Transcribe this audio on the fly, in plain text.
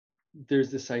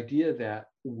there's this idea that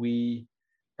we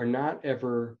are not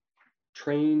ever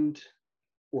trained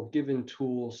or given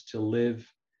tools to live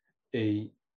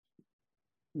a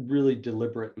really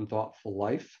deliberate and thoughtful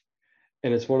life.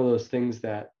 And it's one of those things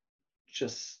that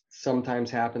just sometimes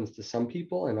happens to some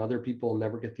people, and other people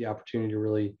never get the opportunity to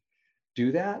really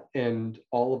do that. And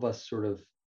all of us sort of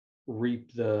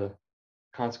reap the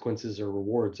consequences or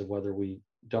rewards of whether we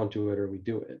don't do it or we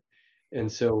do it. And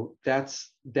so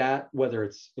that's that, whether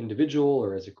it's individual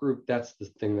or as a group, that's the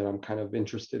thing that I'm kind of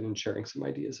interested in sharing some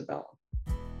ideas about.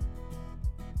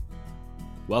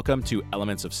 Welcome to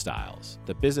Elements of Styles,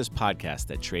 the business podcast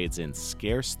that trades in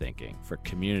scarce thinking for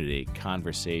community,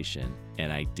 conversation, and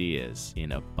ideas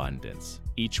in abundance.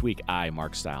 Each week, I,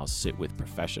 Mark Stiles, sit with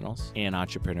professionals and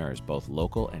entrepreneurs, both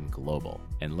local and global,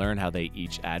 and learn how they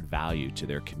each add value to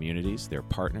their communities, their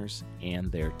partners,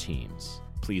 and their teams.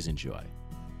 Please enjoy.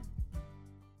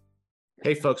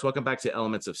 Hey folks, welcome back to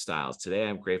Elements of Styles. Today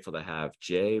I'm grateful to have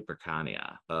Jay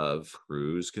Berkania of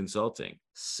Cruise Consulting,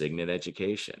 Signet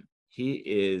Education. He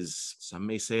is, some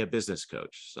may say a business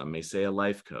coach, some may say a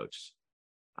life coach.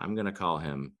 I'm going to call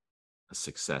him a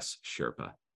success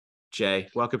Sherpa. Jay,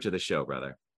 welcome to the show,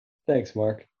 brother. Thanks,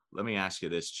 Mark. Let me ask you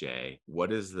this, Jay.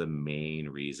 What is the main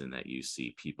reason that you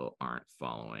see people aren't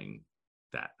following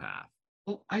that path?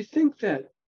 Well, I think that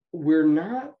we're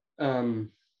not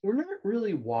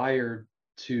really wired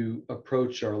to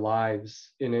approach our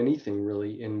lives in anything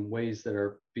really in ways that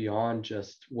are beyond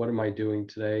just what am I doing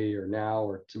today or now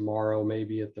or tomorrow,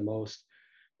 maybe at the most.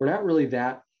 We're not really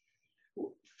that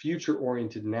future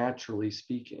oriented, naturally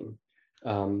speaking.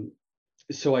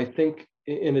 So I think,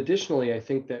 and additionally, I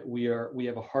think that we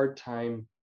have a hard time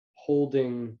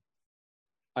holding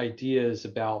ideas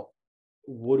about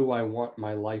what do I want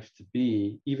my life to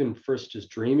be, even first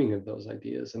just dreaming of those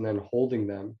ideas and then holding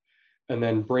them and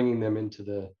then bringing them into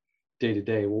the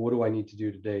day-to-day. Well, what do I need to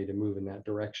do today to move in that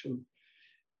direction?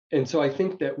 And so I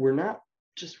think that we're not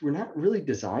really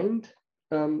designed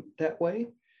that way.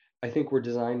 I think we're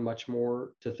designed much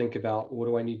more to think about what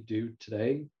do I need to do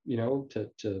today,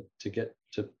 to get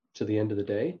to the end of the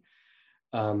day,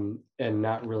 and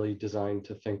not really designed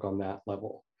to think on that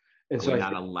level. And so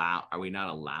are we not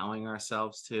allowing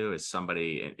ourselves to? Is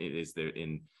there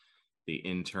in the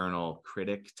internal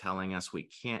critic telling us we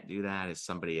can't do that? Is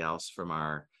somebody else from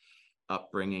our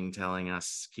upbringing telling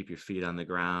us keep your feet on the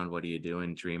ground? What are you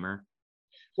doing, dreamer?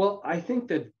 Well, I think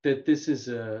that this is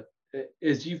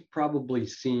as you've probably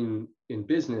seen in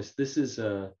business, it's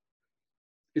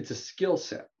a skill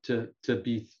set to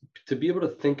be able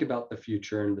to think about the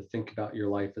future and to think about your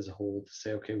life as a whole, to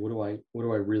say, okay, what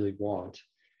do I really want?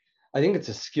 I think it's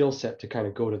a skill set to kind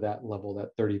of go to that level,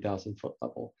 that 30,000 foot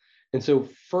level. And so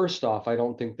first off, I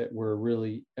don't think that we're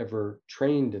really ever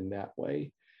trained in that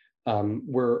way.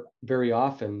 We're very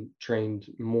often trained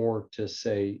more to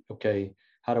say, okay,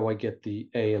 how do I get the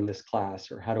A in this class?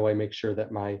 Or how do I make sure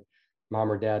that my mom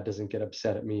or dad doesn't get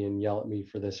upset at me and yell at me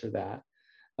for this or that?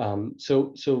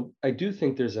 So I do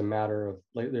think there's a matter of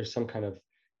there's some kind of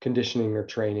conditioning or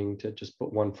training to just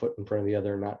put one foot in front of the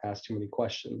other and not ask too many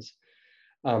questions.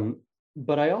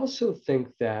 But I also think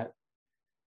that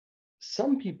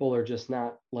some people are just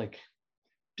not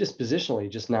dispositionally,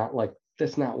 just not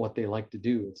that's not what they like to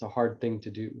do. It's a hard thing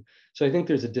to do. So I think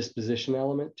there's a disposition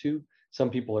element too. Some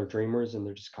people are dreamers and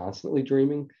they're just constantly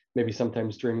dreaming, maybe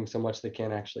sometimes dreaming so much they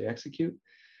can't actually execute.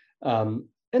 And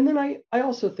then I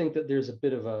also think that there's a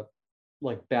bit of a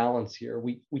balance here.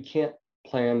 We can't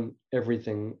plan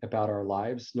everything about our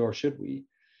lives, nor should we.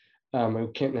 We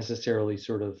can't necessarily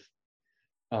sort of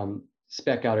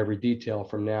spec out every detail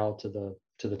from now to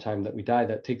the time that we die.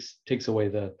 That takes away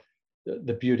the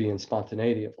beauty and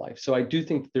spontaneity of life. So I do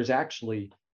think there's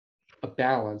actually a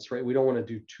balance, right? We don't want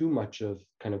to do too much of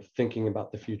kind of thinking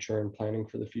about the future and planning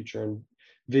for the future and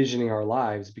visioning our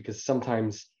lives, because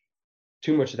sometimes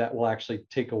too much of that will actually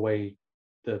take away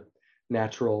the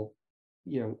natural,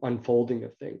 unfolding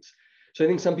of things. So I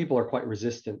think some people are quite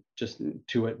resistant just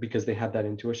to it because they have that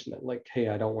intuition that hey,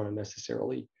 I don't want to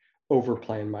necessarily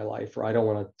overplan my life, or I don't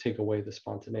want to take away the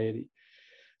spontaneity.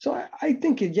 So I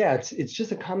think, it's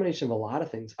just a combination of a lot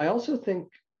of things. I also think,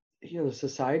 the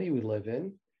society we live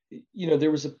in,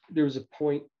 there was a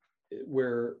point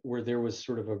where there was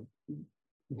sort of a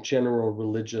general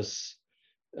religious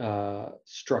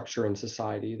structure in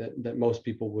society that most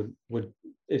people would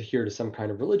adhere to some kind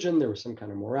of religion. There was some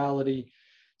kind of morality,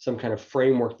 some kind of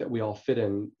framework that we all fit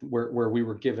in, where we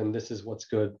were given, this is what's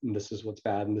good and this is what's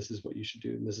bad and this is what you should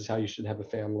do and this is how you should have a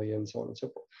family and so on and so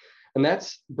forth. And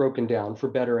that's broken down for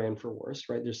better and for worse,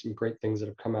 right? There's some great things that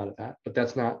have come out of that, but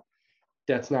that's not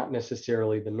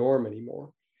necessarily the norm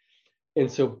anymore.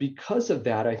 And so because of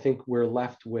that, I think we're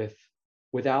left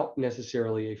without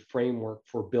necessarily a framework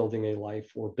for building a life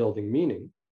or building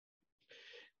meaning.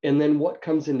 And then what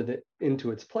comes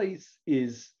into its place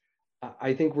is,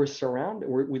 I think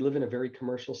we live in a very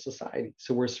commercial society.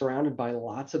 So we're surrounded by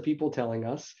lots of people telling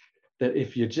us that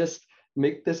if you just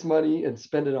make this money and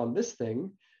spend it on this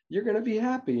thing, you're going to be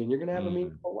happy and you're going to have a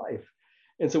meaningful life.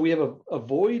 And so we have a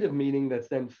void of meaning that's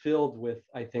then filled with,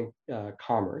 I think,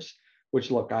 commerce, which,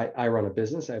 look, I run a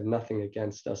business. I have nothing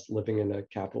against us living in a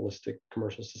capitalistic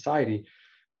commercial society,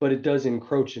 but it does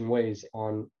encroach in ways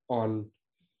on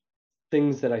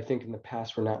things that I think in the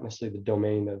past were not necessarily the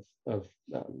domain of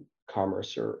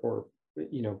commerce or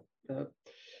you know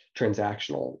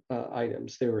transactional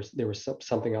items. They were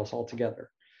something else altogether.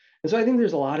 And so I think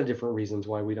there's a lot of different reasons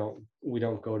why we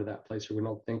don't go to that place, or we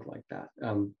don't think like that.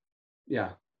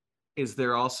 Yeah. Is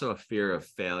there also a fear of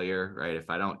failure, right? If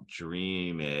I don't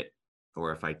dream it,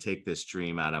 or if I take this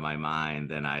dream out of my mind,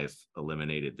 then I've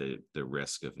eliminated the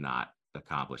risk of not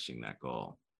accomplishing that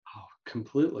goal. Oh,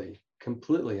 completely.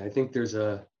 I think there's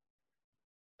a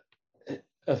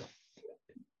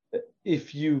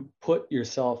if you put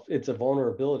yourself, it's a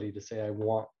vulnerability to say, I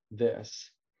want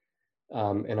this,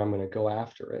 and I'm going to go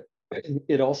after it.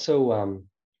 It also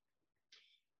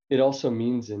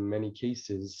means in many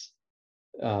cases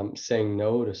saying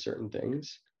no to certain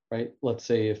things, right? Let's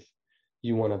say if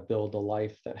you want to build a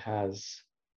life that has,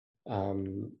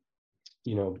 you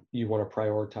want to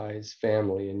prioritize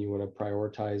family and you want to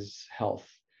prioritize health,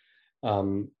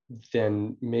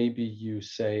 then maybe you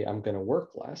say, I'm going to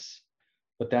work less,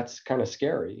 but that's kind of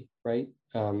scary, right?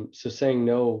 So saying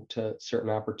no to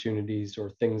certain opportunities or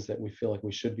things that we feel like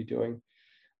we should be doing,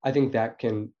 I think that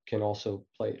can also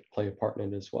play a part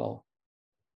in it as well.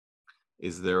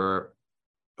 Is there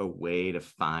a way to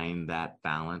find that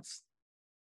balance?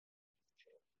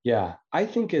 Yeah, I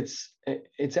think it's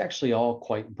actually all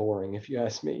quite boring, if you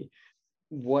ask me.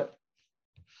 What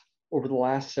Over the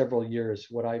last several years,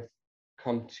 what I've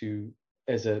come to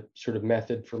as a sort of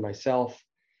method for myself,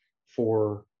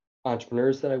 for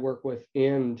entrepreneurs that I work with,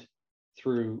 and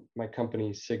through my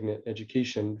company Signet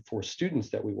Education for students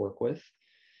that we work with,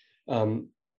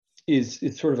 is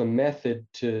it's sort of a method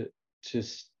to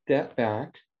step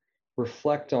back,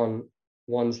 reflect on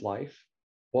one's life,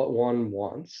 what one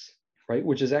wants, right?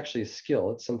 Which is actually a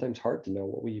skill. It's sometimes hard to know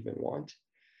what we even want.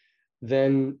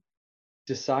 Then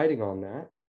deciding on that,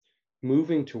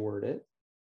 moving toward it,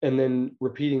 and then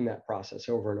repeating that process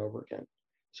over and over again.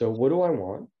 So what do I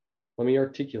want? Let me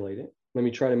articulate it. Let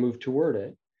me try to move toward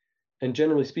it. And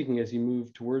generally speaking, as you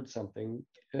move towards something,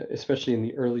 especially in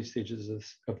the early stages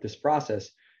of this process,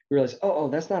 you realize, oh,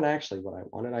 that's not actually what I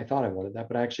wanted. I thought I wanted that,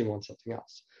 but I actually want something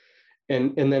else.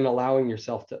 And then allowing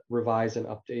yourself to revise and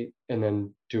update and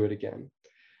then do it again.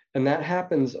 And that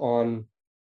happens on,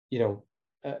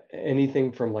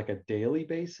 anything from like a daily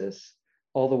basis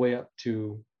all the way up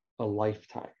to a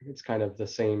lifetime. It's kind of the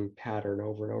same pattern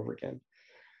over and over again.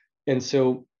 And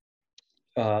so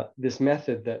this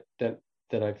method that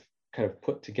I've kind of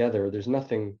put together, there's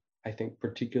nothing, I think,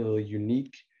 particularly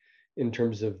unique in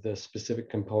terms of the specific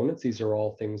components. These are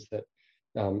all things that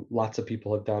lots of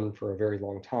people have done for a very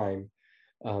long time,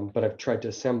 but I've tried to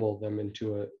assemble them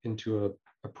into a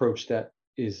approach that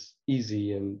is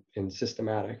easy and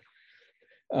systematic.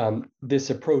 This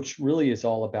approach really is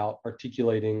all about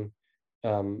articulating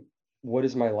what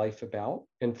is my life about,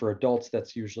 and for adults,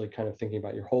 that's usually kind of thinking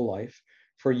about your whole life.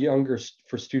 For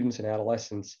students and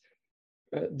adolescents,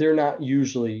 they're not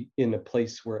usually in a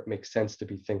place where it makes sense to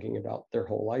be thinking about their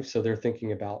whole life. So they're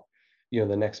thinking about,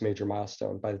 the next major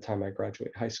milestone by the time I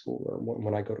graduate high school or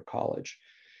when I go to college,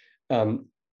 and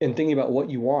thinking about what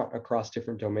you want across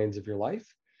different domains of your life,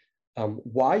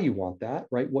 why you want that,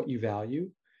 right? What you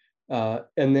value,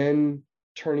 and then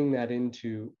turning that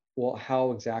into, well,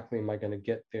 how exactly am I going to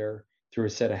get there through a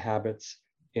set of habits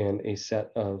and a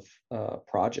set of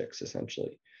projects,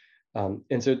 essentially.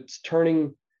 And so it's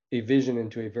turning a vision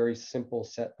into a very simple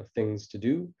set of things to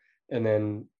do, and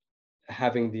then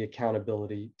having the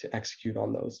accountability to execute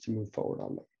on those, to move forward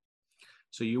on them.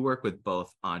 So you work with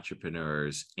both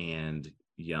entrepreneurs and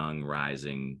young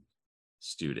rising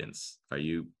students. Are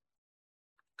you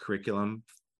curriculum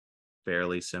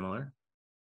fairly similar?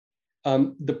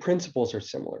 The principles are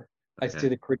similar. Okay. I'd say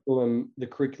the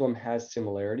curriculum has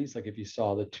similarities. Like if you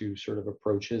saw the two sort of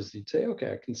approaches, you'd say,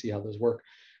 okay, I can see how those work.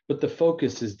 But the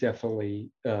focus is definitely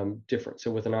different.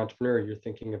 So with an entrepreneur, you're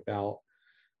thinking about,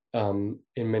 in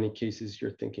many cases,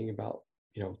 you're thinking about,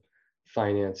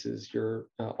 finances.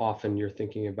 Often you're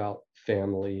thinking about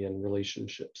family and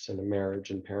relationships and a marriage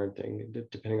and parenting,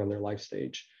 depending on their life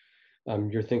stage.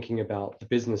 You're thinking about the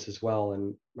business as well,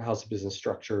 and how's the business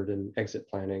structured, and exit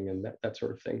planning, and that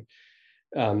sort of thing.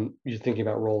 You're thinking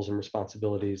about roles and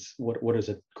responsibilities. What does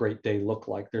a great day look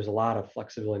like? There's a lot of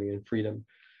flexibility and freedom.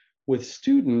 With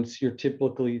students, you're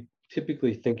typically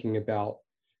thinking about,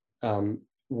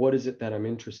 what is it that I'm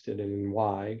interested in and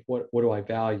why? What do I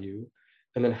value?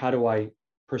 And then how do I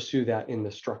pursue that in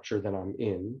the structure that I'm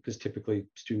in? Because typically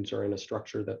students are in a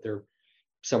structure that they're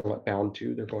somewhat bound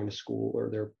to. They're going to school, or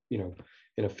they're,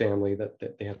 in a family that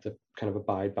they have to kind of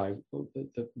abide by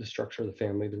the structure of the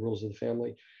family, the rules of the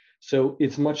family. So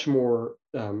it's much more,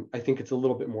 I think it's a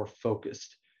little bit more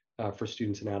focused for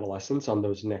students and adolescents on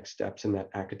those next steps in that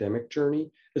academic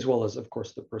journey, as well as, of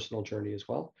course, the personal journey as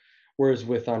well. Whereas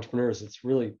with entrepreneurs, it's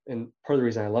really, and part of the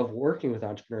reason I love working with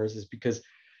entrepreneurs is because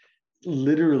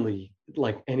literally,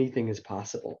 like, anything is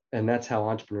possible. And that's how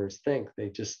entrepreneurs think. They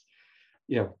just,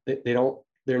 they don't,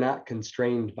 they're not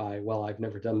constrained by, well, I've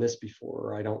never done this before,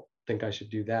 or I don't think I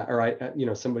should do that,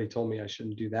 or somebody told me I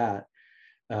shouldn't do that.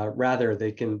 Rather,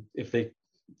 they can, if they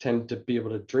tend to be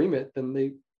able to dream it, then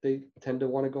they tend to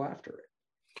want to go after it.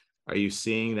 Are you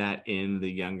seeing that in the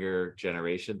younger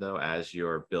generation, though, as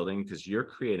you're building? Because you're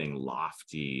creating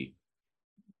lofty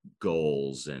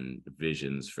goals and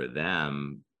visions for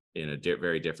them in a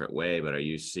very different way, but are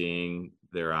you seeing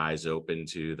their eyes open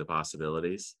to the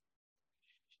possibilities?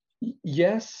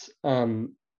 Yes,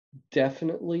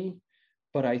 definitely.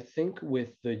 But I think with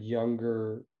the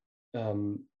younger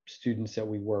students that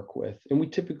we work with, and we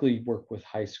typically work with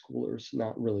high schoolers,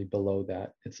 not really below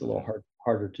that. It's a little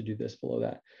harder to do this below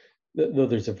that, though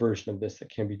there's a version of this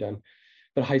that can be done.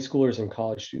 But high schoolers and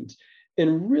college students,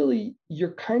 and really,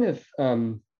 you're kind of,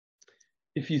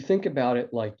 if you think about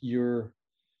it, like you're,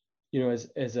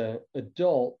 as a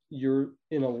adult, you're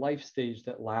in a life stage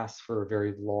that lasts for a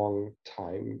very long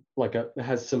time, like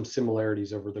has some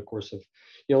similarities over the course of,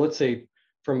 let's say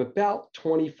from about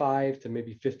 25 to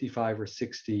maybe 55 or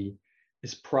 60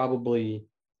 is probably,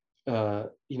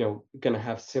 going to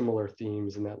have similar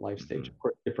themes in that life stage. Mm-hmm.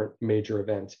 Different major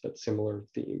events, but similar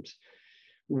themes.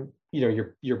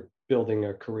 You're building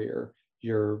a career,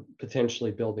 you're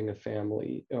potentially building a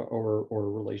family, or a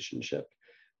relationship.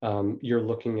 You're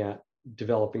looking at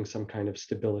developing some kind of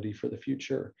stability for the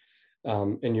future,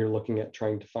 and you're looking at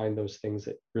trying to find those things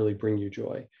that really bring you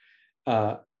joy.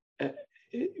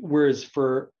 Whereas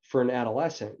for an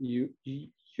adolescent,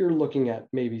 you're looking at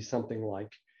maybe something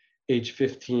like age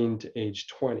 15 to age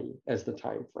 20 as the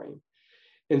time frame,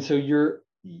 and so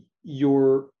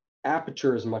your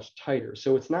aperture is much tighter.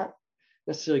 So it's not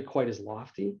necessarily quite as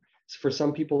lofty. For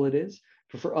some people it is,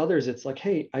 but for others it's like,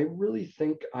 hey, I really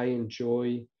think I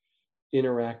enjoy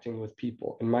interacting with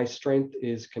people, and my strength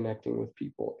is connecting with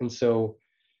people, and so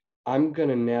I'm going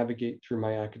to navigate through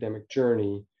my academic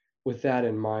journey with that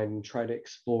in mind and try to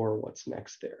explore what's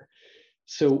next there.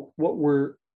 So what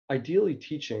we're ideally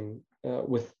teaching,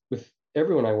 with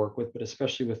everyone I work with, but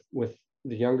especially with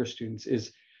the younger students,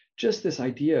 is just this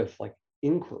idea of like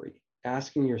inquiry,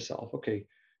 asking yourself, okay,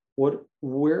 what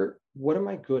am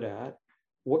I good at?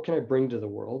 What can I bring to the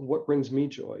world? What brings me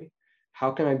joy? How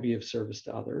can I be of service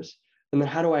to others? And then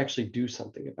how do I actually do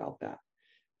something about that,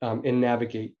 and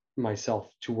navigate myself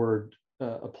toward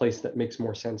a place that makes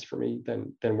more sense for me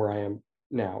than where I am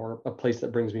now, or a place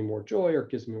that brings me more joy or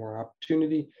gives me more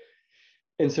opportunity.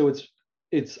 And so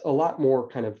it's a lot more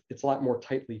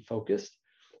tightly focused,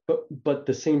 but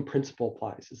the same principle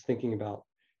applies. It's thinking about,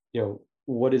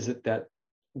 what is it that,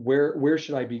 where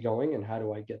should I be going and how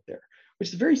do I get there? Which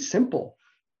is very simple,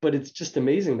 but it's just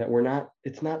amazing that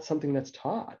it's not something that's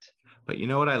taught. But you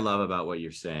know what I love about what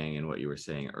you're saying and what you were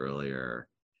saying earlier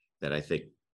that I think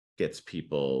gets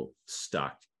people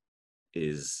stuck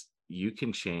is you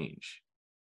can change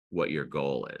what your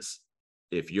goal is.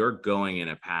 If you're going in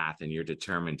a path and you're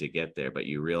determined to get there, but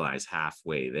you realize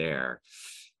halfway there,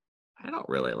 I don't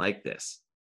really like this,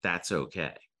 that's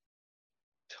okay.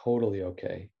 Totally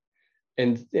okay.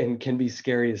 And can be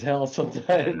scary as hell sometimes.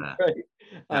 Yeah. Right?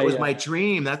 That was my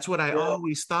dream. That's what I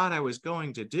always thought I was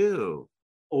going to do.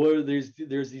 Or there's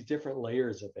these different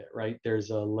layers of it, right? There's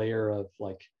a layer of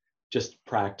like just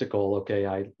practical. Okay,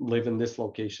 I live in this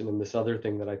location, and this other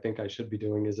thing that I think I should be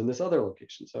doing is in this other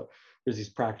location. So there's these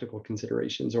practical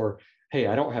considerations. Or, hey,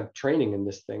 I don't have training in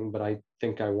this thing, but I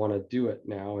think I want to do it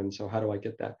now, and so how do I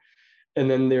get that? And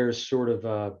then there's sort of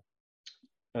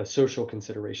a social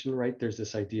consideration, right? There's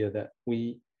this idea that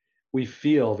we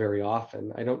feel very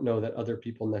often, I don't know that other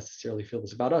people necessarily feel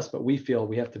this about us, but we feel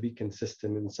we have to be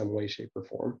consistent in some way, shape, or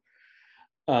form.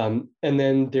 And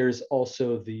then there's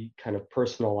also the kind of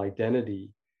personal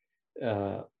identity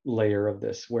layer of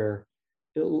this, where,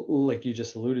 like you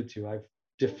just alluded to, I've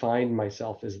defined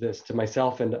myself as this to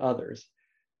myself and to others.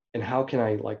 And how can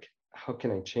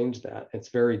I change that? It's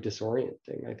very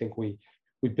disorienting. I think we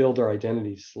build our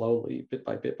identities slowly, bit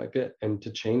by bit by bit, and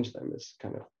to change them is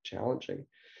kind of challenging.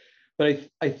 But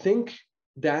I think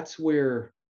that's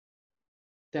where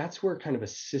kind of a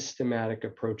systematic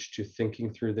approach to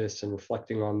thinking through this and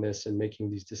reflecting on this and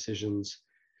making these decisions,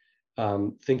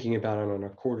 thinking about it on a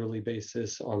quarterly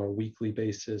basis, on a weekly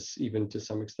basis, even to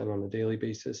some extent on a daily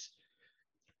basis.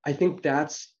 I think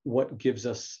that's what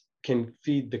can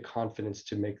feed the confidence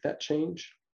to make that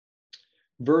change,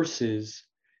 versus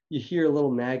you hear a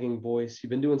little nagging voice. You've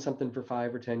been doing something for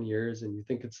 5 or 10 years and you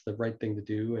think it's the right thing to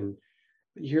do, and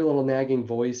you hear a little nagging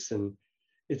voice, and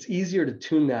it's easier to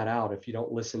tune that out if you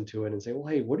don't listen to it and say, well,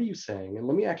 hey, what are you saying? And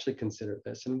let me actually consider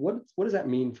this. And what does that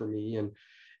mean for me? And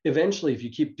eventually, if you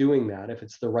keep doing that, if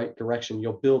it's the right direction,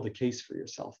 you'll build a case for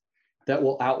yourself that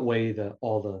will outweigh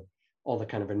all the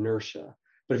kind of inertia.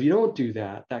 But if you don't do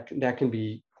that, that can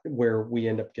be where we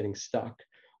end up getting stuck,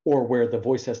 or where the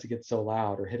voice has to get so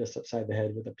loud or hit us upside the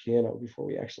head with a piano before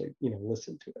we actually,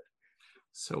 listen to it.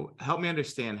 So help me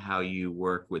understand how you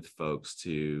work with folks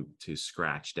to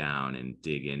scratch down and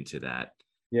dig into that.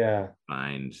 Yeah.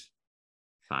 Find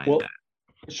well, that.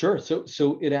 Sure.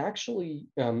 So it actually,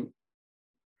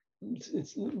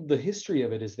 it's the history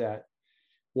of it is that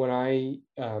when I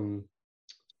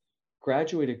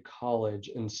graduated college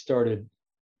and started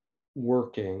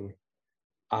working,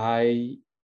 I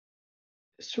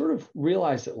sort of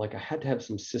realized that I had to have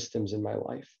some systems in my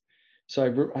life.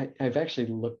 So I've actually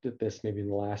looked at this maybe in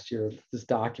the last year, this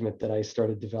document that I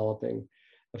started developing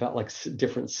about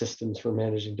different systems for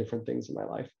managing different things in my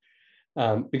life.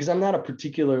 Because I'm not a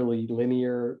particularly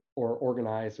linear or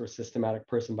organized or systematic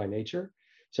person by nature.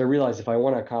 So I realized if I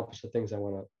want to accomplish the things I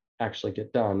want to actually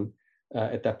get done,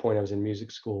 at that point I was in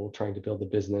music school trying to build a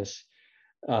business,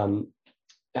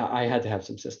 I had to have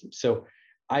some systems. So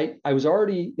I was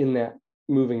already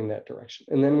moving in that direction.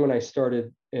 And then when I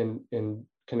started and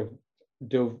kind of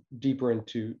dove deeper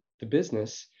into the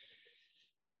business,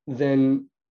 then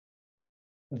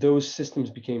those systems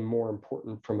became more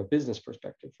important from a business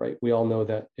perspective, right? We all know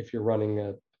that if you're running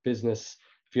a business,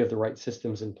 if you have the right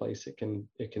systems in place, it can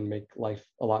make life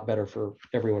a lot better for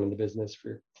everyone in the business, for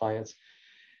your clients.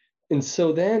 And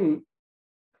so then,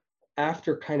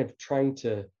 after kind of trying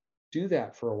to do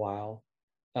that for a while,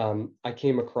 I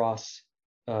came across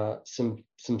some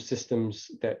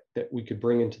systems that we could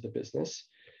bring into the business,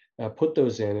 put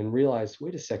those in, and realized,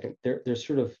 wait a second, there's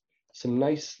sort of some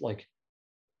nice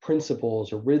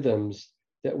principles or rhythms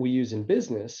that we use in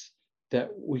business that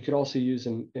we could also use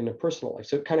in a personal life.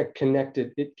 So it kind of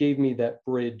connected, it gave me that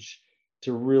bridge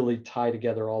to really tie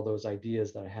together all those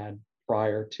ideas that I had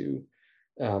prior to,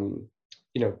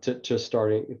 to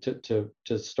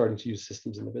starting to use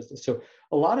systems in the business. So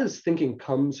a lot of this thinking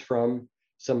comes from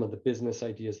some of the business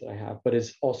ideas that I have, but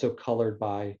is also colored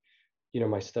by,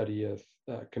 my study of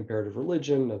comparative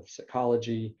religion, of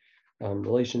psychology,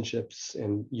 relationships,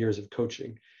 and years of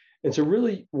coaching. And so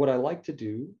really what I like to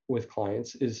do with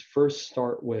clients is first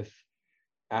start with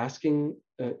asking,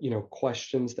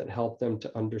 questions that help them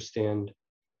to understand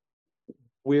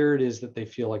where it is that they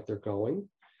feel like they're going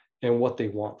and what they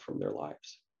want from their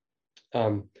lives.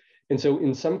 And so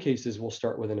in some cases, we'll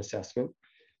start with an assessment.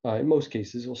 In most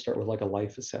cases, we'll start with a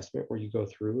life assessment where you go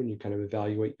through and you kind of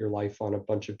evaluate your life on a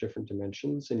bunch of different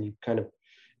dimensions, and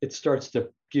it starts to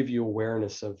give you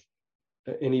awareness of,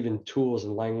 and even tools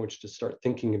and language to start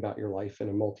thinking about your life in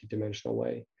a multidimensional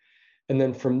way. And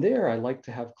then from there, I like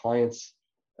to have clients,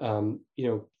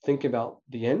 think about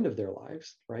the end of their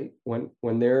lives, right?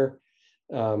 When they're,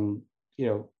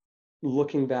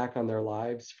 looking back on their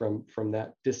lives from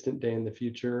that distant day in the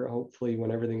future, hopefully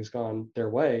when everything's gone their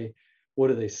way, what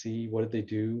do they see? What did they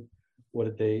do? What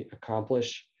did they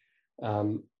accomplish?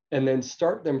 And then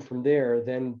start them from there,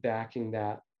 then backing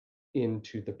that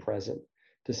into the present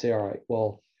to say, all right,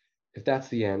 well, if that's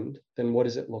the end, then what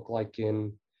does it look like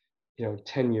in,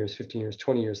 10 years, 15 years,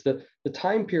 20 years? The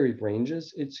time period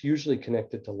ranges, it's usually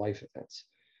connected to life events.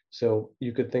 So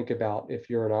you could think about, if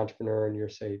you're an entrepreneur and you're,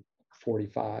 say,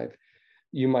 45,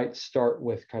 you might start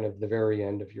with kind of the very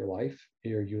end of your life,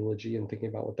 your eulogy, and thinking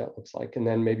about what that looks like. And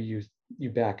then maybe you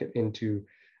back it into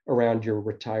around your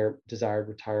desired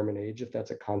retirement age, if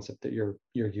that's a concept that you're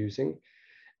using.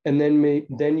 And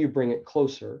then you bring it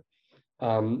closer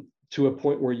to a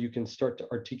point where you can start to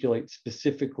articulate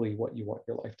specifically what you want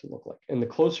your life to look like. And the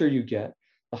closer you get,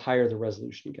 the higher the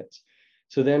resolution gets.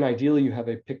 So then ideally you have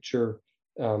a picture,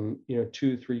 2,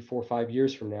 3, 4, 5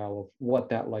 years from now of what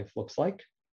that life looks like.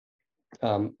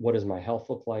 What does my health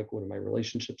look like? What do my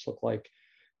relationships look like?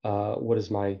 What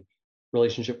does my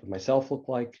relationship with myself look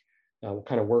like? What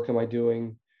kind of work am I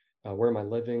doing? Where am I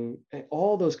living? And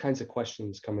all those kinds of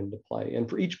questions come into play. And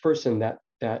for each person,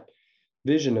 that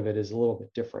vision of it is a little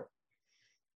bit different.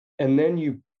 And then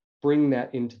you bring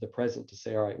that into the present to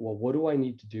say, all right, well, what do I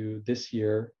need to do this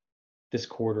year, this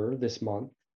quarter, this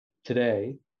month,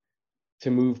 today,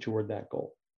 to move toward that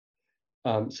goal?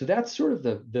 So that's sort of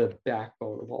the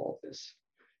backbone of all of this.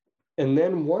 And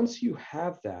then once you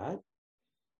have that,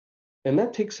 and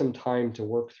that takes some time to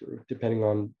work through, depending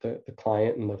on the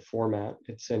client and the format.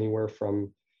 It's anywhere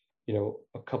from,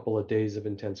 a couple of days of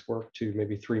intense work to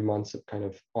maybe 3 months of kind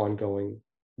of ongoing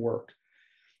work.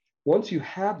 Once you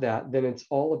have that, then it's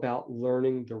all about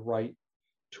learning the right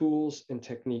tools and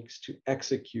techniques to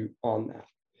execute on that.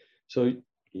 So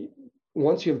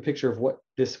once you have a picture of what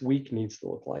this week needs to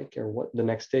look like or what the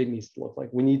next day needs to look like,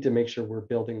 we need to make sure we're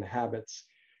building the habits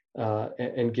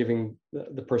and giving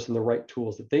the person the right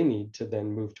tools that they need to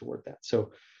then move toward that.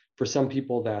 So for some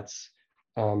people, that's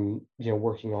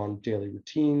working on daily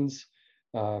routines.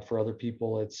 For other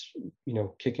people, it's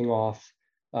kicking off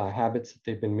habits that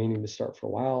they've been meaning to start for a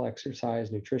while: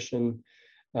 exercise, nutrition.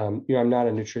 I'm not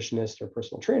a nutritionist or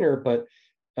personal trainer, but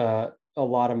a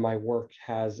lot of my work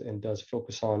has and does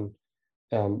focus on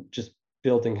just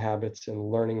building habits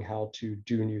and learning how to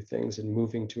do new things and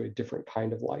moving to a different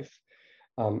kind of life.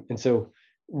 And so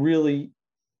really,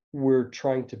 we're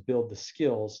trying to build the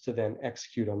skills to then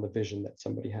execute on the vision that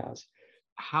somebody has.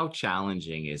 How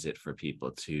challenging is it for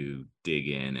people to dig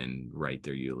in and write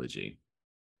their eulogy?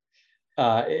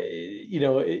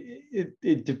 It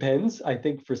depends. I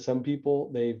think for some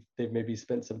people, they've maybe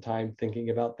spent some time thinking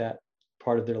about that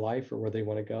part of their life or where they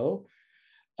want to go.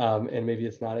 And maybe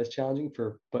it's not as challenging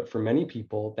but for many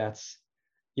people, that's,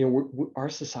 our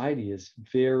society is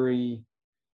very,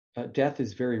 death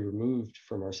is very removed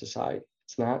from our society.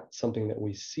 It's not something that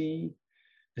we see.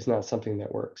 It's not something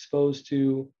that we're exposed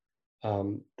to.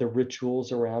 The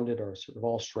rituals around it are sort of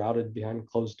all shrouded behind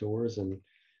closed doors and,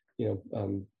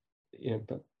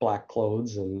 black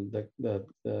clothes and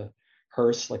the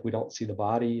hearse, like we don't see the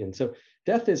body. And so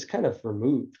death is kind of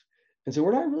removed. And so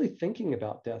we're not really thinking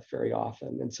about death very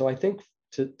often. And so I think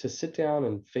to sit down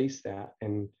and face that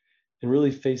and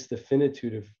really face the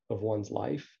finitude of one's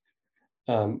life,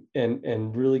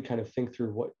 and really kind of think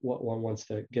through what one wants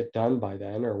to get done by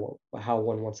then, or how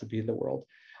one wants to be in the world.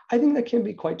 I think that can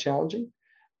be quite challenging.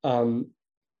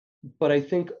 But I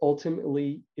think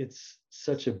ultimately it's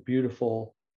such a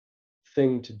beautiful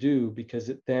thing to do, because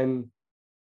it then,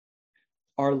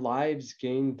 our lives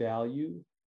gain value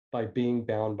by being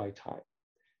bound by time.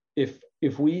 If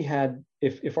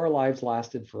our lives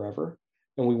lasted forever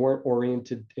and we weren't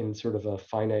oriented in sort of a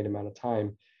finite amount of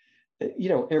time,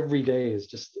 every day is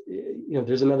just,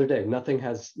 there's another day.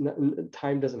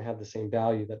 Time doesn't have the same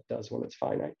value that it does when it's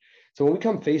finite. So when we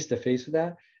come face to face with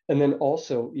that, and then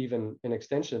also even an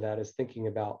extension of that is thinking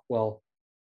about, well,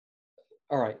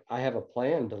 all right, I have a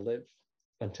plan to live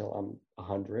until I'm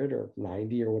 100 or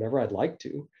 90 or whatever I'd like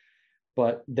to.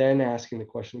 But then asking the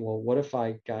question, well, what if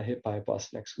I got hit by a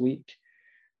bus next week,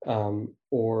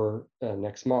 or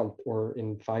next month, or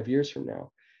in 5 years from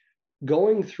now?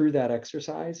 Going through that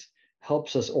exercise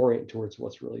helps us orient towards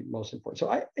what's really most important. So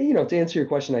to answer your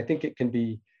question, I think it can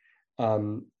be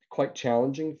quite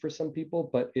challenging for some people,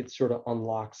 but it sort of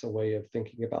unlocks a way of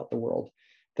thinking about the world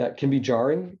that can be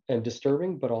jarring and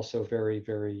disturbing, but also very,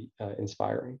 very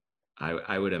inspiring.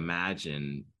 I would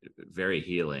imagine very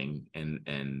healing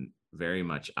and very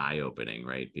much eye-opening,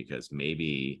 right? Because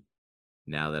maybe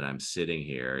now that I'm sitting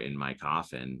here in my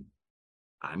coffin,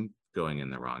 I'm going in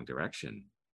the wrong direction,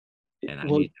 and I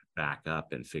need to back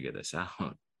up and figure this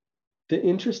out. The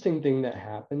interesting thing that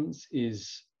happens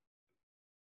is,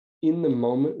 in the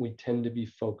moment, we tend to be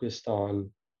focused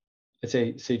on, let's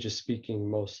say just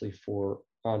speaking mostly for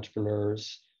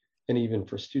entrepreneurs and even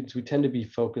for students, we tend to be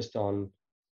focused on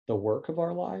the work of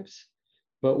our lives.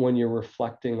 But when you're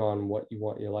reflecting on what you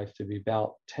want your life to be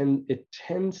about, it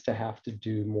tends to have to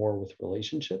do more with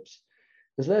relationships.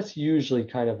 Because that's usually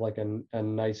kind of like a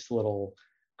nice little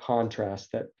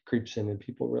contrast that creeps in, and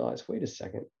people realize, wait a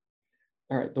second.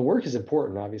 All right, the work is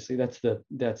important, obviously. That's the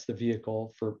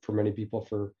vehicle for many people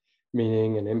for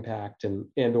meaning and impact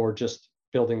and or just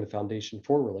building the foundation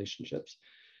for relationships.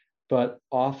 But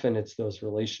often it's those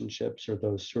relationships or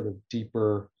those sort of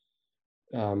deeper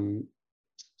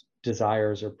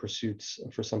desires or pursuits.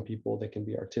 For some people, they can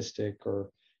be artistic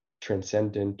or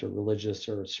transcendent or religious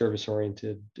or service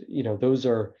oriented.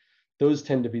 Those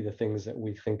tend to be the things that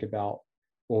we think about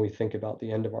when we think about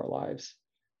the end of our lives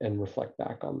and reflect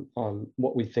back on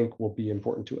what we think will be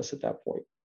important to us at that point.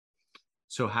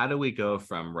 So how do we go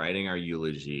from writing our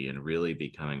eulogy and really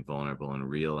becoming vulnerable and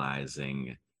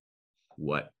realizing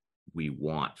what we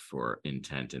want for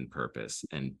intent and purpose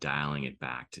and dialing it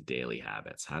back to daily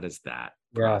habits? How does that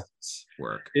Yeah, process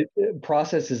work?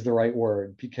 process is the right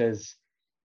word, because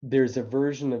there's a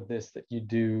version of this that you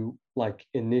do like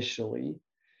initially,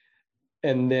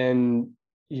 and then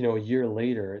a year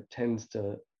later it tends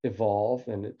to evolve,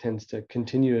 and it tends to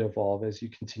continue to evolve as you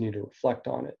continue to reflect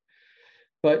on it.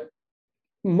 But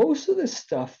most of the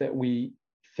stuff that we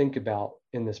think about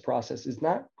in this process is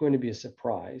not going to be a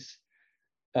surprise.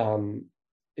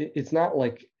 It's not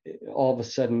like all of a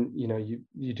sudden,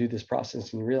 you do this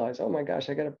process and you realize, oh my gosh,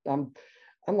 I'm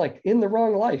like in the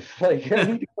wrong life. Like I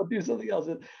need to go do something else.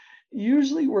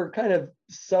 Usually we're kind of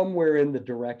somewhere in the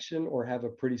direction, or have a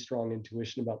pretty strong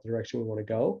intuition about the direction we want to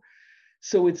go.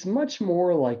 So it's much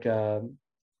more like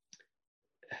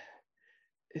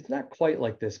it's not quite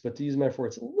like this, but to use a metaphor,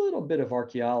 it's a little bit of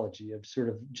archaeology, of sort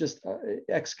of just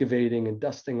excavating and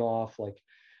dusting off, like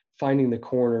finding the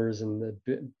corners and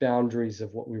the boundaries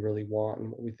of what we really want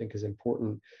and what we think is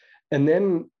important, and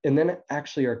then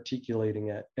actually articulating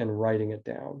it and writing it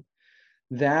down.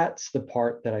 That's the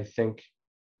part that I think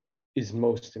is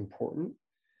most important.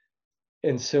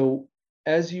 And so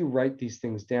as you write these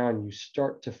things down, you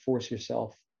start to force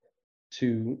yourself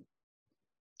to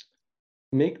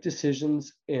make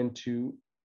decisions and to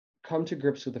come to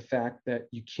grips with the fact that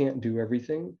you can't do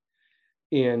everything,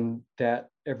 and that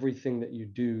everything that you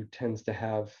do tends to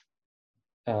have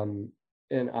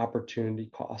an opportunity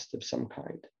cost of some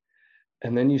kind.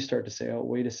 And then you start to say, oh,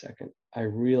 wait a second, I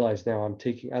realize now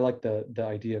I like the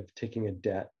idea of taking a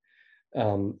debt.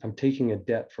 I'm taking a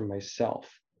debt from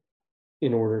myself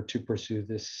in order to pursue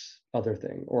this other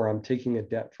thing, or I'm taking a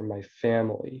debt from my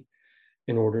family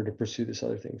in order to pursue this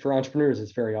other thing. For entrepreneurs,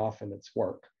 it's very often it's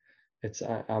work. It's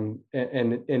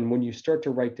and when you start to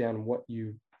write down what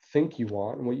you think you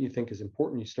want and what you think is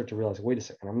important, you start to realize, wait a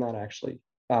second, I'm not actually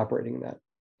operating in that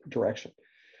direction.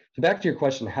 So back to your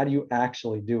question, how do you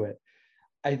actually do it?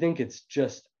 I think it's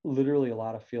just literally a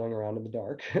lot of feeling around in the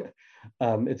dark.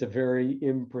 It's a very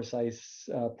imprecise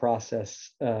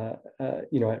process,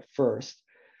 at first,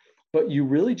 but you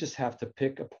really just have to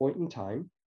pick a point in time,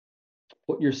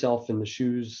 put yourself in the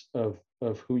shoes of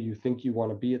who you think you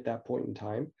want to be at that point in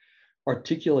time,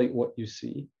 articulate what you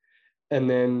see, and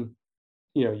then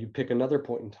you pick another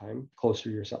point in time closer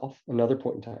to yourself, another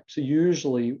point in time. So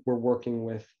usually we're working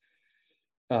with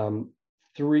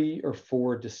 3 or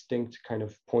 4 distinct kind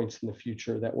of points in the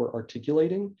future that we're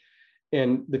articulating.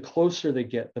 And the closer they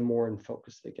get, the more in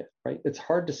focus they get, right? It's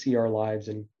hard to see our lives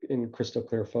in crystal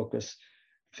clear focus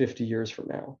 50 years from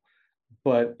now,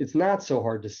 but it's not so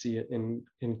hard to see it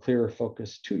in clearer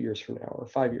focus 2 years from now or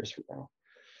 5 years from now.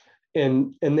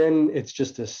 And then it's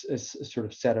just a sort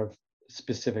of set of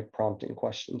specific prompting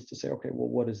questions to say, okay, well,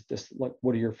 what is this like?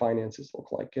 What do your finances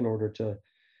look like in order to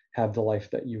have the life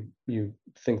that you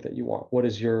think that you want? What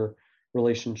is your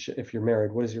relationship, if you're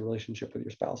married, what does your relationship with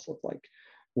your spouse look like?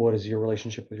 What does your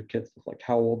relationship with your kids look like?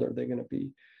 How old are they going to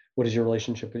be? What does your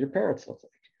relationship with your parents look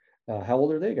like? How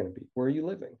old are they going to be? Where are you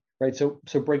living? Right. So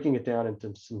breaking it down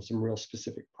into some real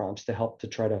specific prompts to help to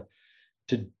try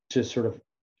to sort of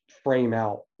frame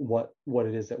out what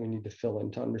it is that we need to fill in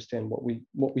to understand what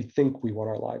we think we want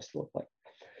our lives to look like.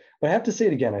 But I have to say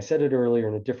it again. I said it earlier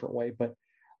in a different way, but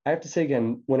I have to say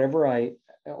again, whenever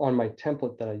on my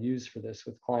template that I use for this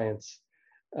with clients,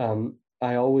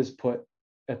 I always put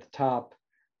at the top,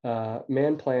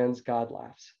 man plans, God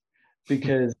laughs,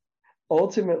 because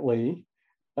ultimately,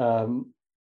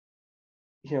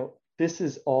 this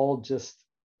is all just,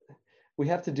 we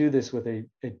have to do this with a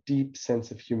deep sense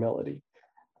of humility,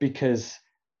 because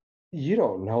you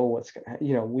don't know what's going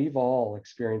to, we've all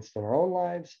experienced in our own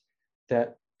lives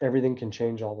that everything can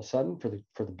change all of a sudden for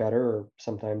the better, or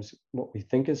sometimes what we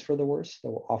think is for the worse.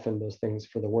 So often those things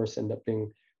for the worse end up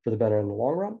being for the better in the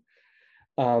long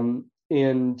run.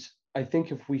 And I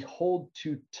think if we hold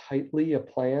too tightly a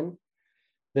plan,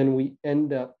 then we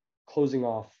end up closing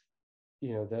off,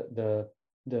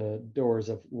 the doors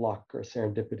of luck or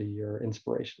serendipity or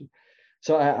inspiration.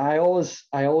 So I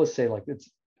always say, like,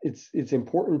 it's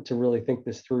important to really think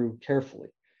this through carefully,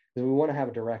 because we want to have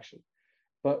a direction,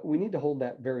 but we need to hold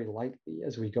that very lightly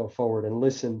as we go forward and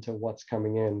listen to what's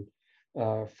coming in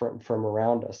from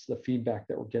around us, the feedback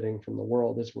that we're getting from the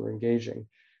world as we're engaging,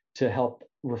 to help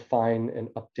refine and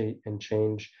update and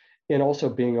change, and also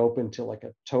being open to like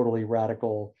a totally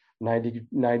radical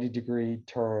 90 degree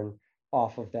turn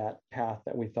off of that path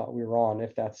that we thought we were on,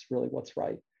 if that's really what's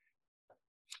right.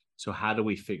 So how do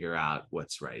we figure out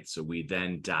what's right? So we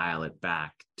then dial it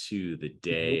back to the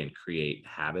day and create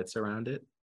habits around it?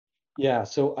 Yeah.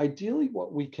 So ideally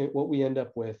what we end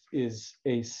up with is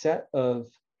a set of,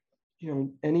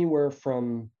 anywhere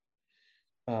from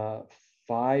uh,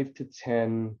 5 to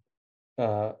 10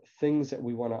 things that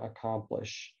we want to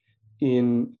accomplish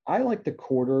in, I like the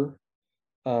quarter.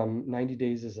 90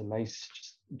 days is a nice,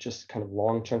 just kind of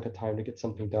long chunk of time to get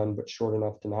something done, but short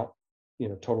enough to not,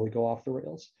 totally go off the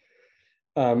rails.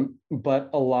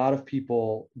 But a lot of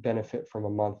people benefit from a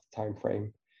month time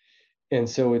frame. And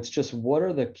so it's just, what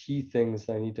are the key things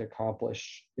that I need to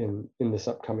accomplish in this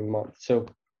upcoming month? So,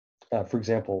 for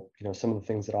example, some of the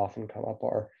things that often come up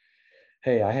are,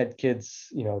 hey, I had kids,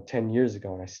 10 years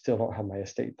ago and I still don't have my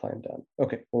estate plan done.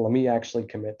 Okay, well, let me actually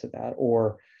commit to that.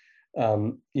 Or,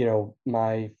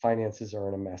 my finances are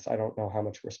in a mess. I don't know how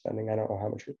much we're spending. I don't know how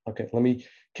much. Okay, let me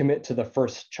commit to the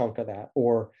first chunk of that.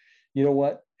 Or,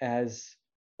 what, as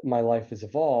my life has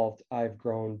evolved, I've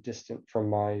grown distant from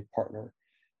my partner.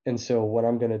 And so what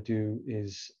I'm going to do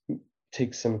is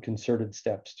take some concerted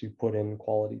steps to put in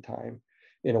quality time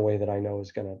in a way that I know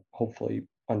is going to hopefully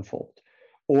unfold.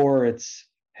 Or it's,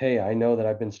 hey, I know that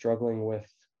I've been struggling with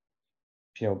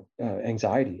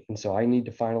anxiety, and so I need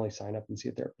to finally sign up and see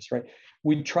a therapist. Right?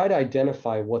 We try to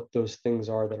identify what those things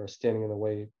are that are standing in the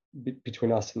way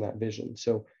between us and that vision.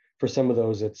 So for some of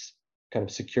those, it's kind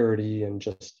of security and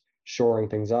just shoring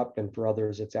things up, and for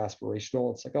others, it's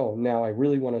aspirational. It's like, oh, now I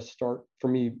really want to start. For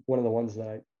me, one of the ones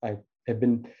that I have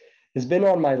been has been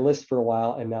on my list for a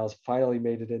while, and now has finally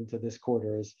made it into this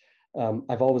quarter is,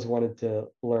 I've always wanted to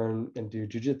learn and do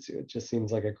jujitsu. It just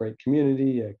seems like a great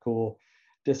community, a cool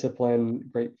discipline,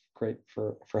 great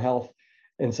for health.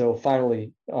 And so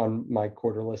finally on my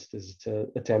quarter list is to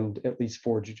attend at least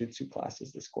 4 jujitsu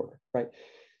classes this quarter, right?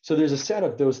 So there's a set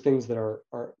of those things that are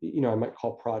I might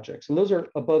call projects, and those are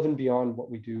above and beyond what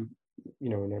we do,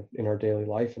 in our daily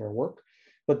life and our work.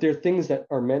 But they're things that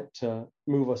are meant to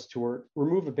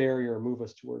remove a barrier, move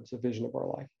us towards a vision of our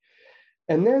life.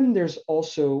 And then there's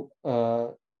also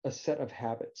a set of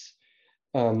habits.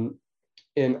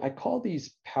 And I call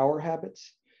these power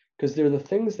habits because they're the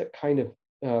things that kind of,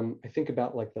 I think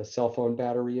about like the cell phone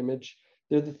battery image.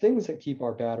 They're the things that keep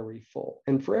our battery full.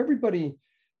 And for everybody,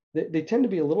 they tend to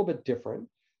be a little bit different,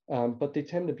 but they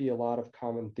tend to be a lot of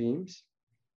common themes.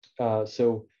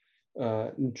 So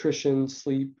nutrition,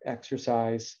 sleep,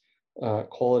 exercise,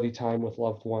 quality time with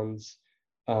loved ones.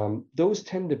 Those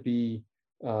tend to be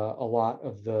a lot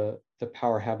of the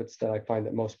power habits that I find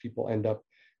that most people end up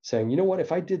saying, you know what,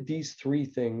 if I did these 3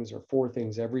 things or 4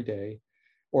 things every day,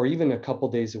 or even a couple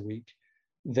days a week,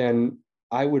 then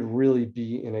I would really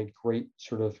be in a great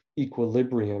sort of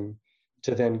equilibrium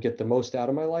to then get the most out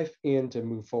of my life and to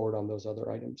move forward on those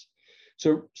other items.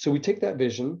 So we take that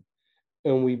vision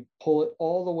and we pull it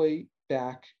all the way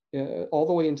back, all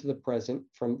the way into the present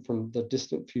from the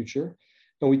distant future,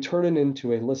 and we turn it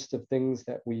into a list of things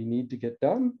that we need to get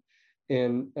done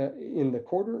and in the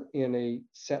quarter, in a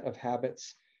set of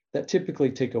habits that typically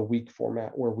take a week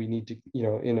format, where we need to,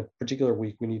 in a particular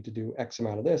week, we need to do X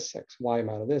amount of this, X, Y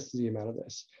amount of this, Z amount of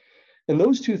this. And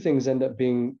those 2 things end up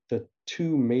being the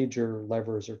 2 major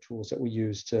levers or tools that we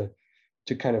use to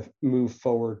kind of move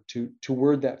forward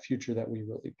toward that future that we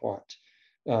really want,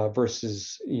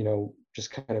 versus,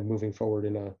 just kind of moving forward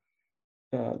in a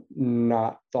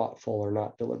not thoughtful or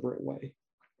not deliberate way.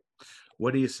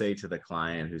 What do you say to the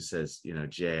client who says,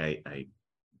 Jay, I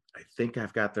think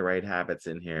I've got the right habits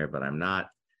in here, but I'm not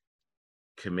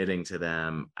committing to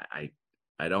them. I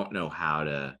don't know how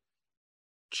to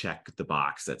check the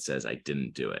box that says I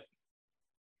didn't do it.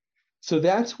 So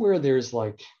that's where there's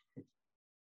like,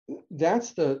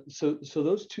 so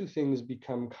those 2 things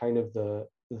become kind of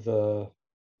the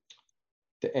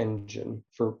engine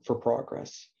for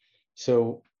progress.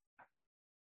 So,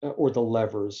 or the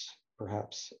levers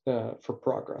perhaps, for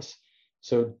progress.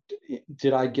 So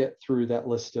did I get through that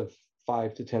list of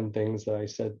 5 to 10 things that I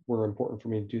said were important for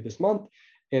me to do this month?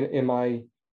 And am I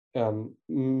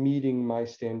meeting my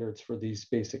standards for these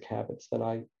basic habits that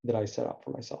I set out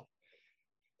for myself?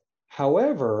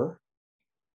 However,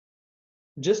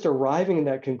 just arriving in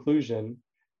that conclusion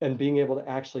and being able to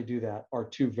actually do that are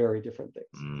 2 very different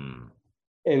things.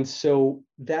 And so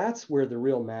that's where the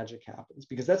real magic happens,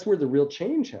 because that's where the real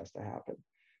change has to happen.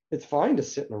 It's fine to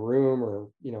sit in a room or,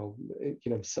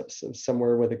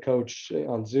 somewhere with a coach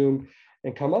on Zoom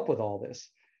and come up with all this,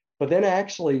 but then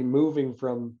actually moving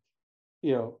from,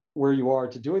 where you are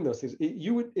to doing those things,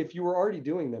 you would, if you were already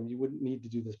doing them, you wouldn't need to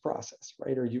do this process,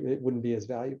 right? Or it wouldn't be as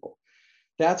valuable.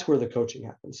 That's where the coaching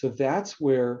happens. So that's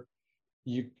where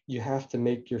you have to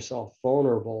make yourself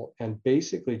vulnerable and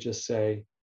basically just say,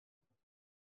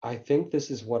 I think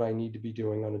this is what I need to be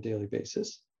doing on a daily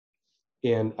basis,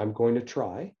 and I'm going to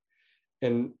try.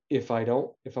 And if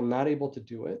I'm not able to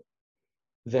do it,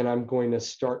 then I'm going to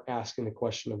start asking the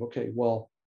question of, okay, well,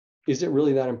 is it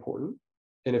really that important?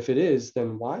 And if it is,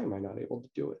 then why am I not able to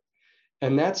do it?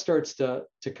 And that starts to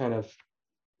kind of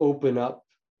open up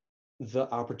the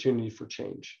opportunity for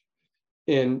change.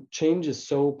 And change is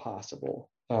so possible.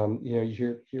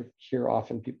 You hear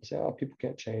often people say, "Oh, people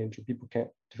can't change, or people can't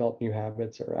develop new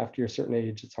habits, or after you're a certain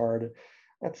age, it's hard."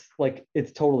 That's like,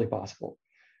 it's totally possible.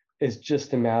 It's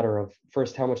just a matter of,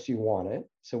 first, how much do you want it?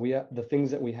 So the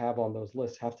things that we have on those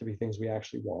lists have to be things we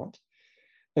actually want.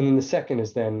 And then the second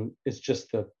is then it's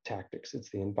just the tactics. It's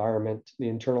the environment, the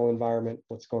internal environment,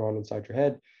 what's going on inside your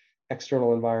head,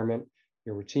 external environment,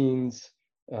 your routines,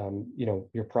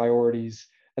 your priorities.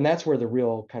 And that's where the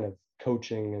real kind of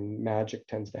coaching and magic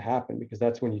tends to happen, because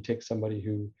that's when you take somebody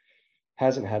who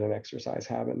hasn't had an exercise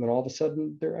habit, and then all of a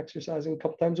sudden they're exercising a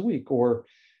couple times a week, or,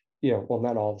 well,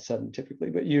 not all of a sudden typically,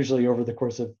 but usually over the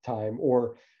course of time,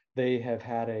 or they have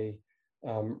had a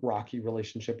rocky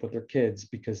relationship with their kids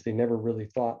because they never really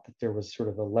thought that there was sort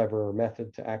of a lever or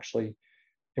method to actually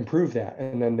improve that.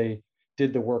 And then they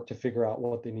did the work to figure out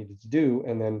what they needed to do,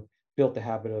 and then built the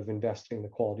habit of investing the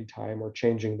quality time or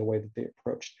changing the way that they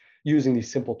approached using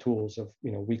these simple tools of,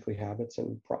 weekly habits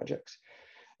and projects.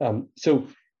 So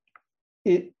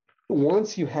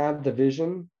once you have the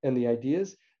vision and the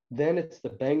ideas, then it's the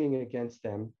banging against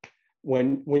them.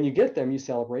 When you get them, you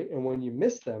celebrate, and when you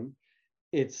miss them,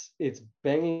 it's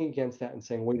banging against that and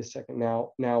saying, wait a second,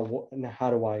 now how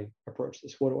do I approach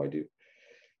this? What do I do?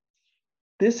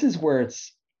 This is where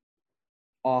it's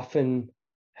often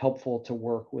helpful to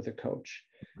work with a coach,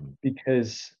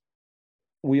 because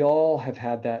we all have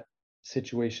had that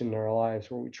situation in our lives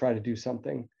where we try to do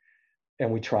something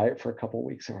and we try it for a couple of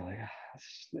weeks and we're like,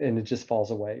 and it just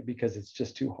falls away because it's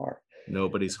just too hard.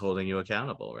 Nobody's holding you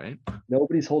accountable, right?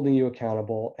 Nobody's holding you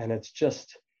accountable, and it's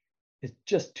just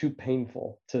too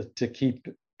painful to keep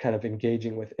kind of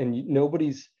engaging with. And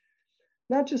nobody's,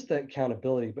 not just the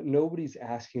accountability, but nobody's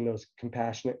asking those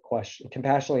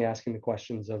compassionately asking the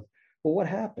questions of, well, what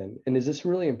happened? And is this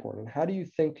really important? How do you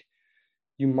think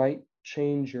you might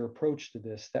change your approach to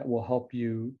this that will help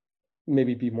you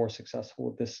maybe be more successful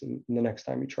with this in the next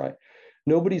time you try?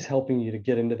 Nobody's helping you to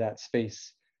get into that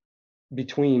space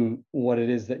between what it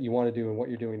is that you want to do and what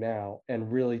you're doing now,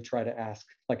 and really try to ask,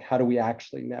 like, how do we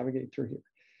actually navigate through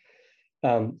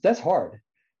here? That's hard.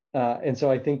 And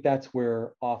so I think that's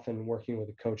where often working with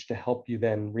a coach to help you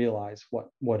then realize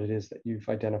what it is that you've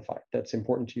identified that's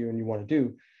important to you and you want to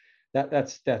do,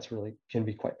 that's really can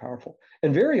be quite powerful.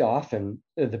 And very often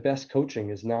the best coaching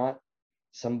is not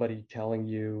somebody telling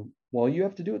you, well, you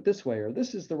have to do it this way, or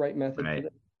this is the right method for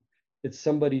this. It's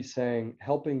somebody saying,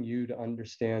 helping you to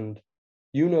understand,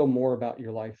 more about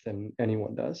your life than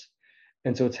anyone does.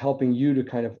 And so it's helping you to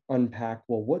kind of unpack,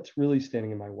 well, what's really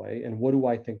standing in my way, and what do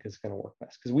I think is going to work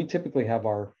best? Because we typically have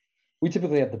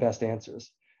the best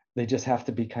answers. They just have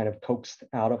to be kind of coaxed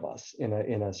out of us in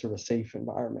a sort of safe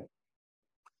environment.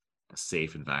 A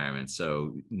safe environment.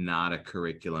 So not a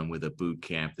curriculum with a boot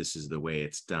camp. This is the way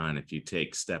it's done. If you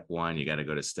take step one, you got to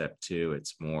go to step two.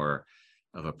 It's more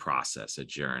of a process, a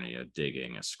journey, a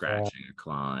digging, a scratching, a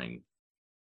clawing,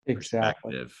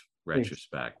 perspective,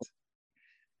 retrospect.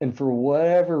 And for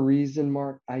whatever reason,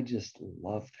 Mark, I just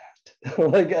love that.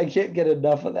 Like, I can't get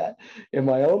enough of that in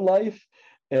my own life,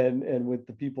 and with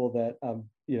the people that I'm,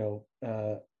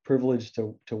 privileged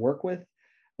to work with.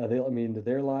 They let me into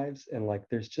their lives, and like,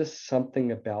 there's just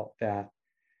something about that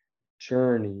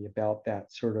journey, about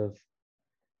that sort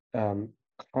of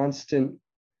constant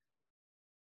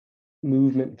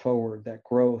movement forward, that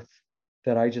growth,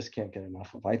 that I just can't get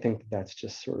enough of. I think that's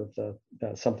just sort of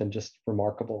the something just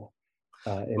remarkable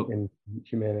in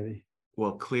humanity.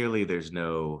 Well, clearly there's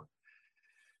no,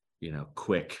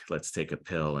 quick, let's take a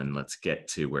pill and let's get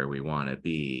to where we want to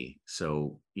be.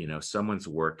 So, someone's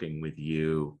working with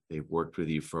you, they've worked with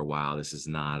you for a while. This is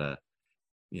not a,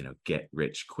 get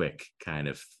rich quick kind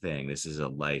of thing. This is a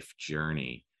life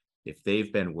journey. If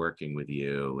they've been working with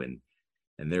you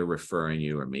and they're referring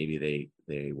you, or maybe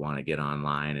they want to get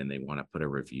online and they want to put a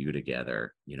review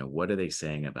together, what are they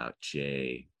saying about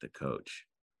Jay, the coach?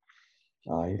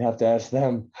 You'd have to ask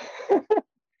them.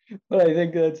 But I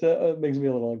think that's it makes me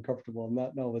a little uncomfortable. I'm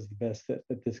not always the best at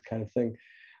this kind of thing.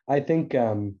 I think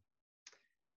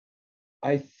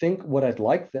what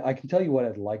I can tell you what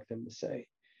I'd like them to say.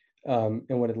 And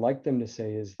what I'd like them to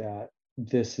say is that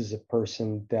this is a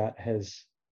person that has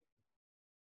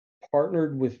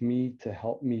partnered with me to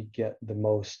help me get the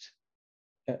most,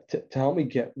 to help me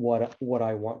get what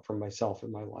I want from myself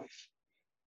in my life.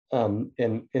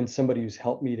 And somebody who's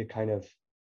helped me to kind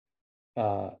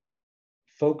of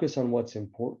focus on what's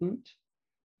important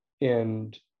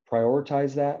and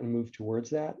prioritize that and move towards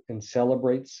that, and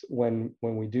celebrates when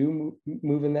we do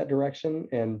move in that direction,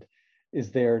 and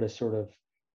is there to sort of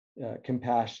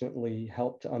compassionately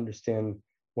help to understand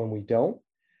when we don't,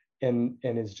 and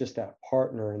is just that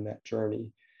partner in that journey.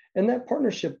 And that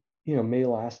partnership, may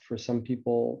last for some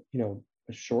people,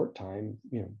 a short time,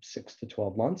 6 to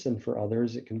 12 months, and for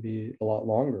others it can be a lot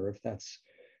longer if that's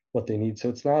what they need. So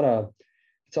it's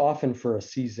often for a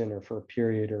season or for a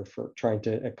period or for trying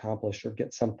to accomplish or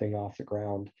get something off the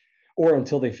ground, or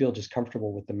until they feel just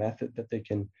comfortable with the method that they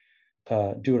can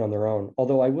do it on their own.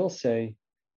 Although I will say,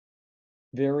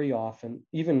 very often,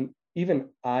 even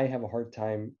I have a hard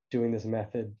time doing this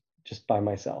method just by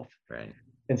myself. Right.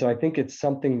 And so I think it's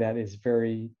something that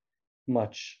very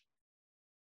much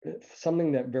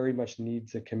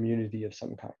needs a community of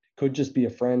some kind. Could just be a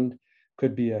friend,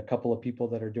 could be a couple of people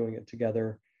that are doing it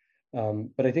together.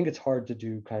 But I think it's hard to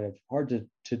do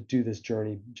this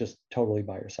journey just totally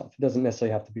by yourself. It doesn't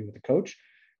necessarily have to be with a coach.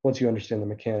 Once you understand the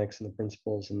mechanics and the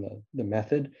principles and the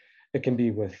method, it can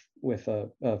be with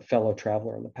a fellow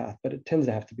traveler on the path, but it tends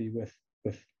to have to be with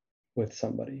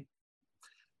somebody.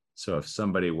 So if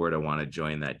somebody were to want to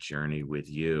join that journey with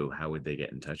you, how would they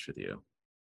get in touch with you?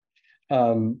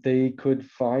 They could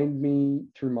find me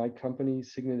through my company,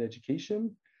 Signet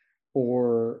Education,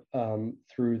 or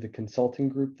through the consulting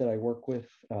group that I work with,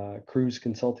 Cruise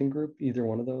Consulting Group. Either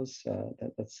one of those,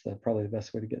 that's probably the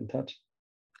best way to get in touch.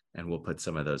 And we'll put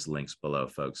some of those links below,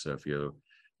 folks. So if you're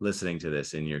listening to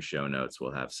this, in your show notes,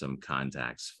 we'll have some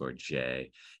contacts for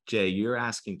Jay. Jay, you're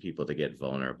asking people to get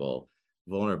vulnerable.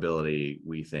 Vulnerability,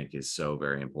 we think, is so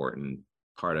very important.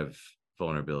 Part of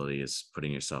vulnerability is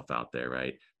putting yourself out there,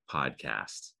 right?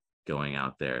 Podcasts, going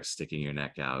out there, sticking your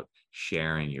neck out,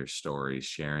 sharing your stories,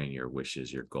 sharing your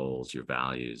wishes, your goals, your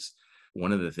values.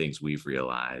 One of the things we've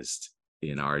realized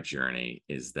in our journey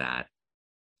is that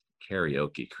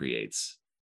karaoke creates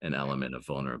an element of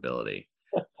vulnerability.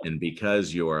 And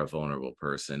because you're a vulnerable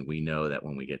person, we know that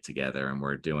when we get together and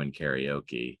we're doing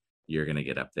karaoke, you're going to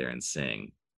get up there and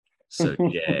sing. So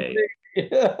Jay,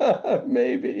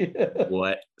 maybe.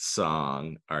 What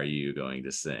song are you going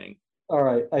to sing? All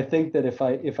right. I think that if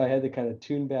I had to kind of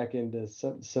tune back into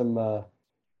some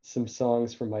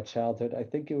songs from my childhood, I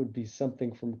think it would be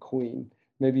something from Queen,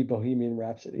 maybe Bohemian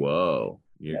Rhapsody. Whoa,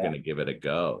 you're going to give it a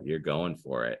go. You're going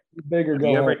for it. Bigger Have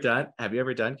you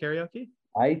ever done karaoke?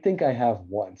 I think I have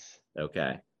once.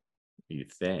 Okay. You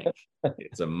think.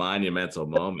 It's a monumental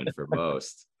moment for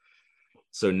most.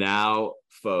 So now,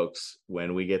 folks,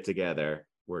 when we get together,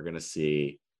 we're going to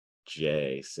see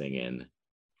Jay singing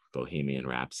Bohemian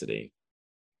Rhapsody.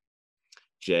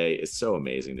 Jay, it's so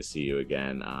amazing to see you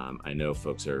again. I know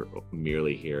folks are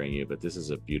merely hearing you, but this is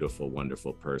a beautiful,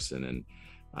 wonderful person. And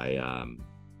I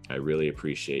really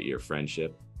appreciate your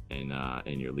friendship and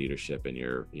your leadership and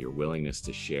your willingness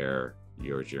to share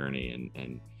your journey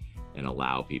and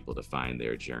allow people to find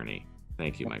their journey.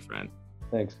 Thank you, my friend.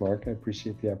 Thanks, Mark. I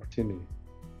appreciate the opportunity.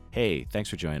 Hey, thanks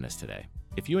for joining us today.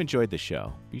 If you enjoyed the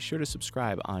show, be sure to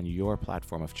subscribe on your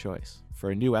platform of choice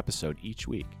for a new episode each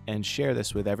week, and share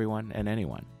this with everyone and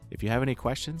anyone. If you have any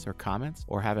questions or comments,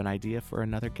 or have an idea for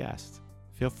another guest,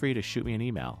 feel free to shoot me an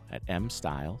email at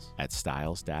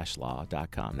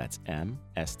mstiles@stiles-law.com. That's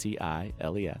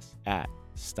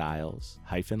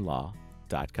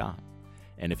MSTILES@stiles-law.com.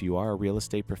 And if you are a real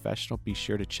estate professional, be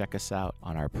sure to check us out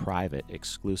on our private,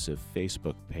 exclusive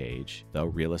Facebook page, The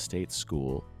Real Estate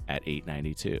School at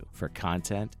 892, for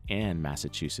content and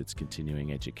Massachusetts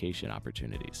continuing education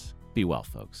opportunities. Be well,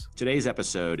 folks. Today's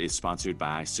episode is sponsored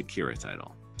by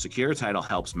Securititle. Securititle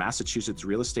helps Massachusetts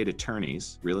real estate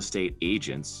attorneys, real estate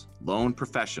agents, loan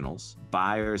professionals,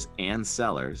 buyers, and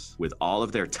sellers with all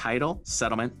of their title,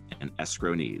 settlement, and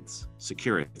escrow needs.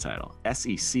 Securititle,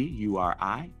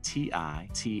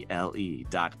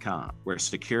 SECURITITLE.com, where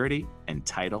security and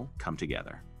title come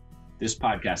together. This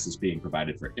podcast is being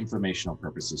provided for informational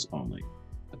purposes only.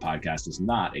 The podcast is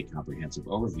not a comprehensive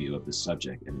overview of the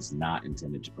subject and is not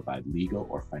intended to provide legal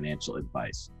or financial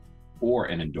advice or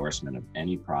an endorsement of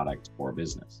any product or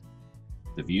business.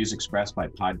 The views expressed by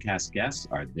podcast guests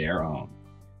are their own,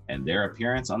 and their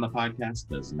appearance on the podcast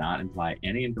does not imply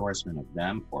any endorsement of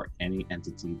them or any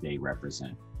entity they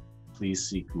represent. Please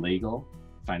seek legal,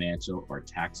 financial, or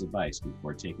tax advice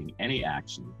before taking any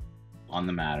action on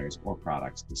the matters or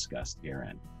products discussed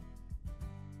herein.